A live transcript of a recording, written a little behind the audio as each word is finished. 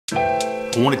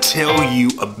I want to tell you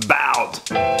about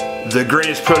the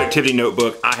greatest productivity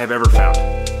notebook I have ever found.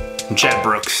 I'm Chad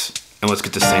Brooks, and let's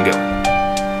get this thing going.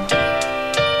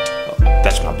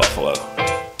 That's my buffalo.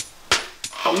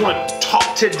 I want to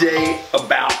talk today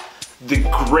about the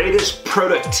greatest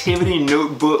productivity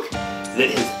notebook that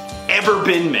has ever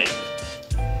been made.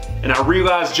 And I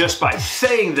realize just by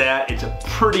saying that, it's a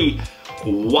pretty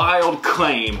wild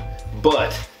claim,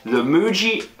 but the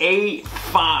Muji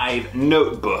A5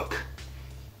 notebook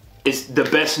is the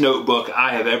best notebook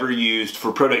I have ever used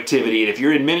for productivity. And if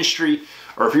you're in ministry,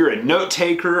 or if you're a note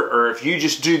taker, or if you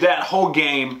just do that whole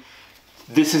game,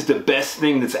 this is the best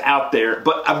thing that's out there.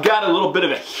 But I've got a little bit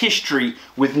of a history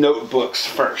with notebooks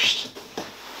first.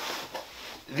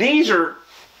 These are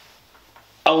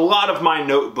a lot of my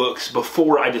notebooks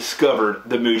before I discovered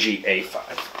the Muji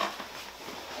A5.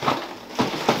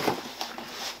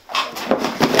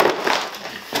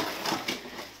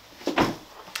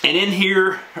 And in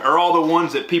here are all the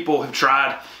ones that people have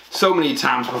tried so many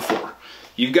times before.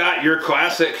 You've got your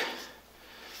classic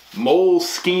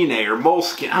Moleskine or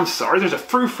Moleskine. I'm sorry, there's a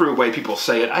frou-frou way people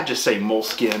say it. I just say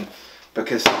Moleskine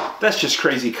because that's just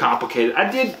crazy complicated. I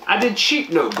did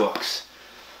cheap notebooks.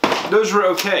 Those were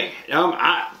okay.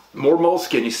 More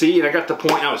Moleskine, you see, and I got the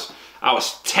point. I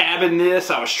was tabbing this.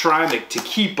 I was trying to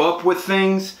keep up with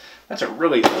things. That's a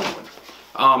really old one.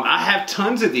 I have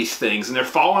tons of these things, and they're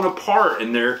falling apart,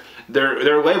 and they're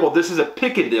labeled. This is a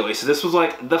Piccadilly, so this was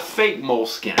like the fake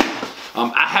Moleskine.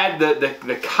 I had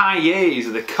the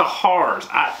Cahiers, the Kahars.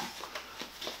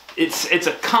 It's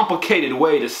a complicated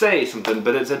way to say something,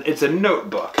 but it's a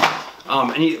notebook.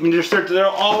 And they're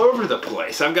all over the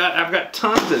place. I've got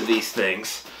tons of these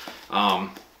things. I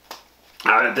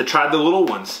had to try the little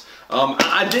ones.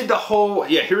 I did the whole,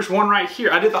 here's one right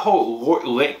here. I did the whole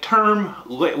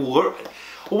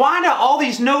why do all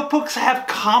these notebooks have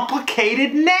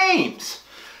complicated names?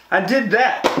 I did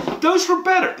that. Those were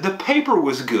better. The paper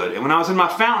was good. And when I was in my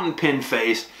fountain pen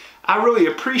phase, I really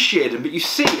appreciated them. But you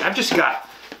see, I've just got,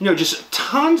 just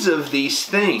tons of these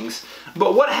things.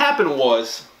 But what happened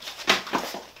was,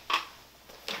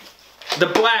 the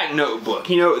black notebook,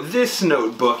 this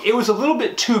notebook, it was a little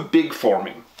bit too big for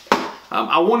me.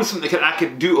 I wanted something that I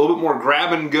could do a little bit more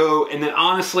grab and go, and then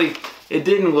honestly, it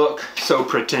didn't look so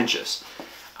pretentious.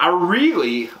 I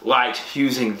really liked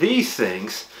using these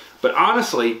things, but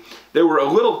honestly, they were a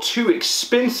little too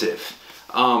expensive.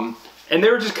 And they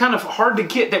were just kind of hard to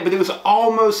get, but it was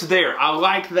almost there. I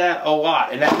liked that a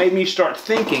lot, and that made me start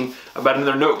thinking about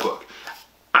another notebook.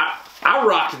 I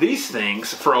rocked these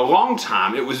things for a long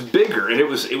time. It was bigger and it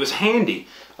was handy.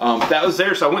 That was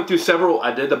there, so I went through several.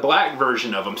 I did the black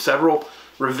version of them, several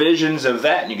revisions of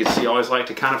that, and you can see I always like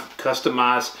to kind of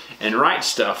customize and write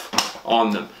stuff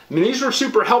on them. I mean, these were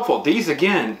super helpful. These,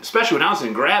 again, especially when I was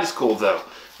in grad school, though.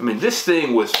 I mean, this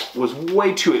thing was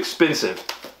way too expensive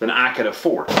than I could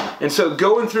afford. And so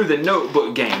going through the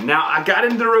notebook game. Now, I got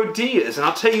into the Rhodeas, and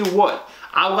I'll tell you what,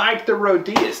 I liked the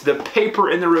Rhodeas. The paper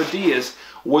in the Rhodeas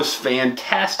was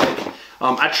fantastic.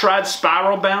 I tried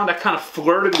spiral bound. I kind of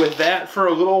flirted with that for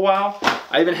a little while.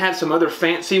 I even had some other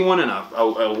fancy one in a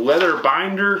leather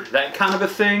binder, that kind of a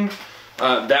thing.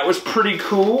 That was pretty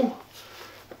cool.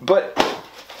 But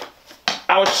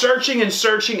I was searching and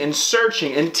searching and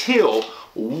searching until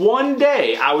one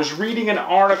day I was reading an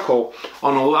article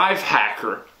on a life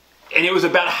hacker, and it was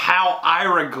about how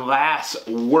Ira Glass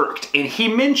worked. And he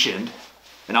mentioned,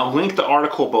 and I'll link the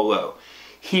article below,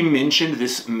 he mentioned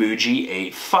this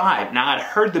Muji A5. Now, I'd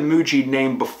heard the Muji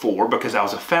name before because I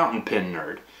was a fountain pen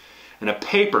nerd and a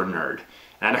paper nerd.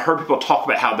 And I'd heard people talk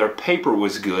about how their paper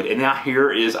was good. And now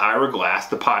here is Ira Glass,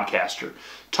 the podcaster,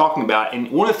 talking about it.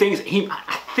 And one of the things,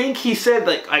 I think he said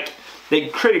like they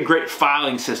created great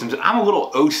filing systems. And I'm a little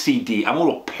OCD. I'm a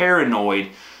little paranoid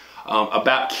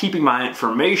about keeping my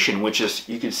information, which is,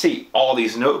 you can see all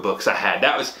these notebooks I had.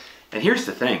 And here's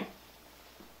the thing.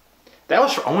 That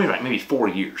was for only like maybe 4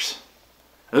 years.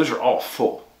 Those are all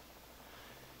full.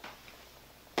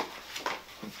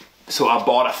 So I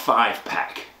bought a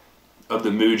 5-pack of the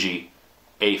Muji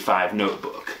A5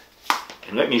 notebook.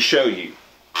 And let me show you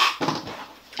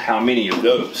how many of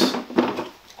those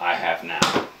I have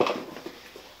now.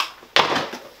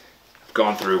 I've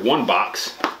gone through one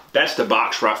box. That's the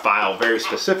box where I file very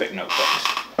specific notebooks.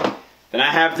 Then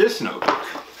I have this notebook.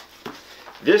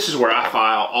 This is where I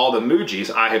file all the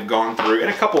Mujis I have gone through, and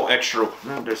a couple extra.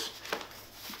 This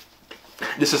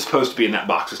is supposed to be in that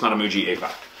box. It's not a Muji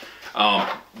A5.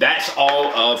 That's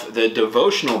all of the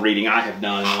devotional reading I have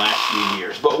done in the last few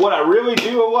years. But what I really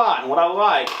do a lot, and what I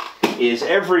like, is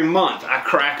every month I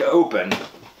crack open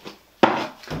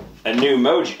a new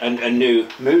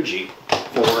Muji,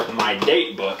 for my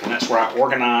date book, and that's where I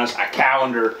organize, I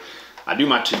calendar, I do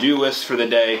my to-do list for the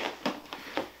day.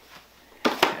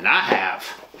 And I have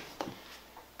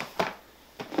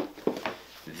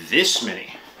this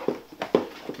many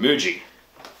Muji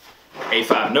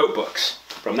A5 notebooks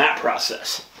from that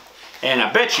process. And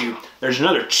I bet you there's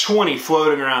another 20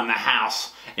 floating around the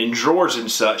house in drawers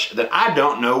and such that I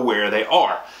don't know where they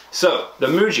are. So the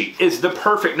Muji is the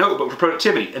perfect notebook for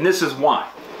productivity, and this is why.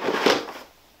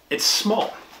 It's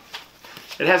small.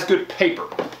 It has good paper.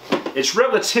 It's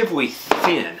relatively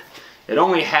thin. It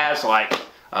only has like,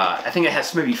 I think it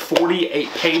has maybe 48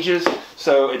 pages,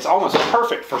 so it's almost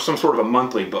perfect for some sort of a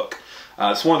monthly book.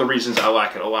 It's one of the reasons I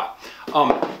like it a lot.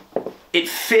 It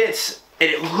fits and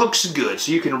it looks good,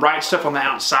 so you can write stuff on the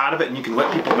outside of it and you can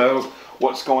let people know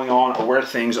what's going on or where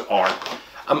things are.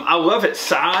 I love its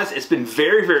size. It's been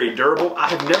very, very durable. I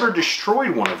have never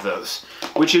destroyed one of those,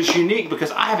 which is unique because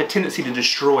I have a tendency to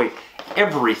destroy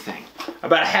everything.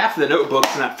 About half of the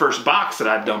notebooks in that first box that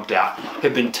I dumped out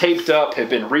have been taped up, have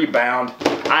been rebound.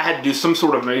 I had to do some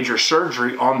sort of major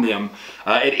surgery on them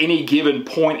at any given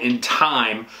point in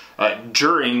time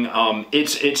during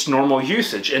its normal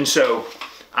usage. And so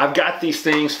I've got these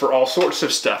things for all sorts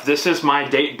of stuff. This is my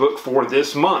date book for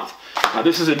this month.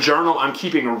 This is a journal I'm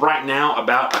keeping right now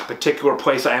about a particular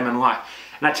place I am in life.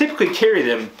 And I typically carry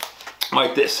them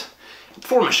like this.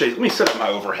 Before I show you, let me set up my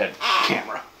overhead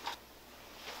camera.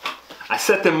 I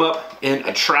set them up in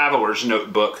a traveler's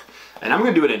notebook, and I'm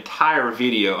going to do an entire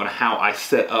video on how I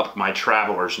set up my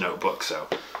traveler's notebook. So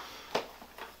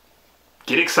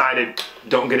get excited,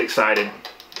 don't get excited,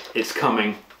 it's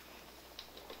coming.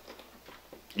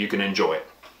 You can enjoy it.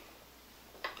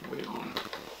 Wait on.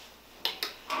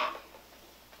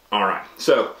 All right,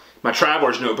 so my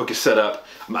traveler's notebook is set up.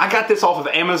 I got this off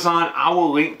of Amazon. I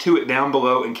will link to it down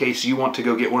below in case you want to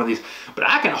go get one of these. But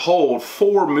I can hold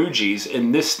 4 Mujis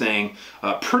in this thing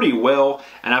pretty well.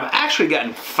 And I've actually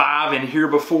gotten 5 in here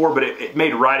before, but it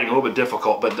made writing a little bit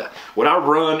difficult. But what I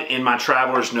run in my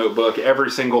traveler's notebook every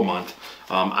single month,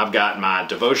 I've got my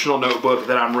devotional notebook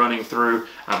that I'm running through.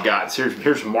 I've got,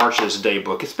 here's March's day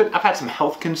book. I've had some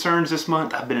health concerns this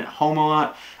month. I've been at home a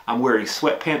lot. I'm wearing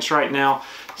sweatpants right now.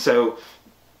 So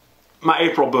my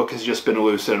April book has just been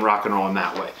loose and rock and rolling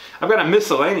that way. I've got a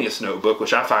miscellaneous notebook,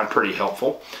 which I find pretty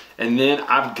helpful. And then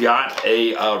I've got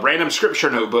a random scripture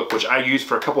notebook, which I use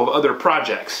for a couple of other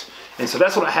projects. And so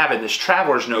that's what I have in this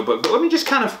traveler's notebook. But let me just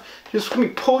let me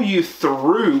pull you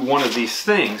through one of these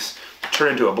things.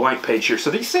 Turn into a blank page here.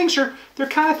 So these things they're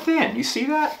kind of thin. You see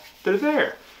that? They're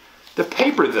there. The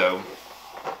paper, though,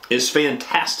 is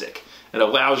fantastic. It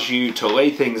allows you to lay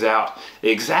things out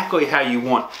exactly how you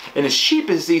want. And as cheap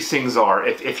as these things are,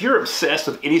 if you're obsessed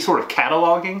with any sort of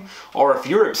cataloging, or if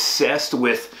you're obsessed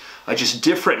with just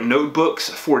different notebooks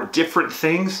for different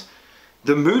things,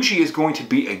 the Muji is going to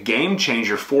be a game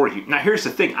changer for you. Now here's the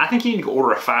thing, I think you need to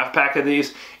order a 5-pack of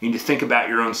these. You need to think about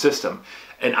your own system.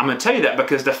 And I'm gonna tell you that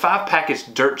because the 5-pack is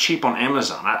dirt cheap on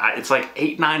Amazon. It's like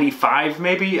 $8.95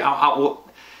 maybe.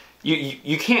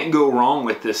 You can't go wrong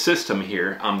with this system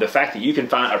here. The fact that you can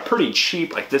find a pretty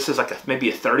cheap, like this is like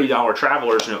maybe a $30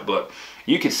 traveler's notebook.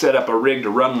 You could set up a rig to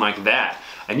run like that,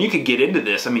 and you could get into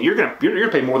this. I mean, you're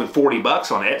gonna pay more than 40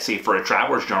 bucks on Etsy for a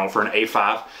traveler's journal for an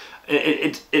A5.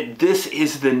 This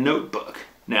is the notebook.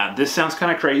 Now, this sounds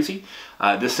kind of crazy.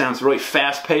 This sounds really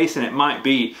fast-paced, and it might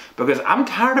be because I'm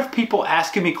tired of people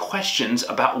asking me questions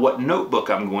about what notebook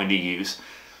I'm going to use.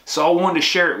 So I wanted to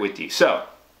share it with you. So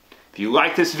if you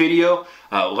like this video,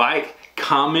 like,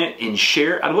 comment, and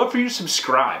share. I'd love for you to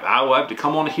subscribe. I love to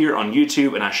come on here on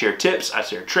YouTube and I share tips, I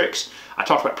share tricks, I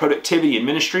talk about productivity and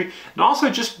ministry, and also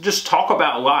just talk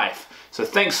about life. So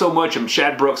thanks so much. I'm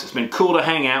Chad Brooks. It's been cool to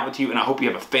hang out with you, and I hope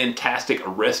you have a fantastic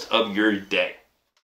rest of your day.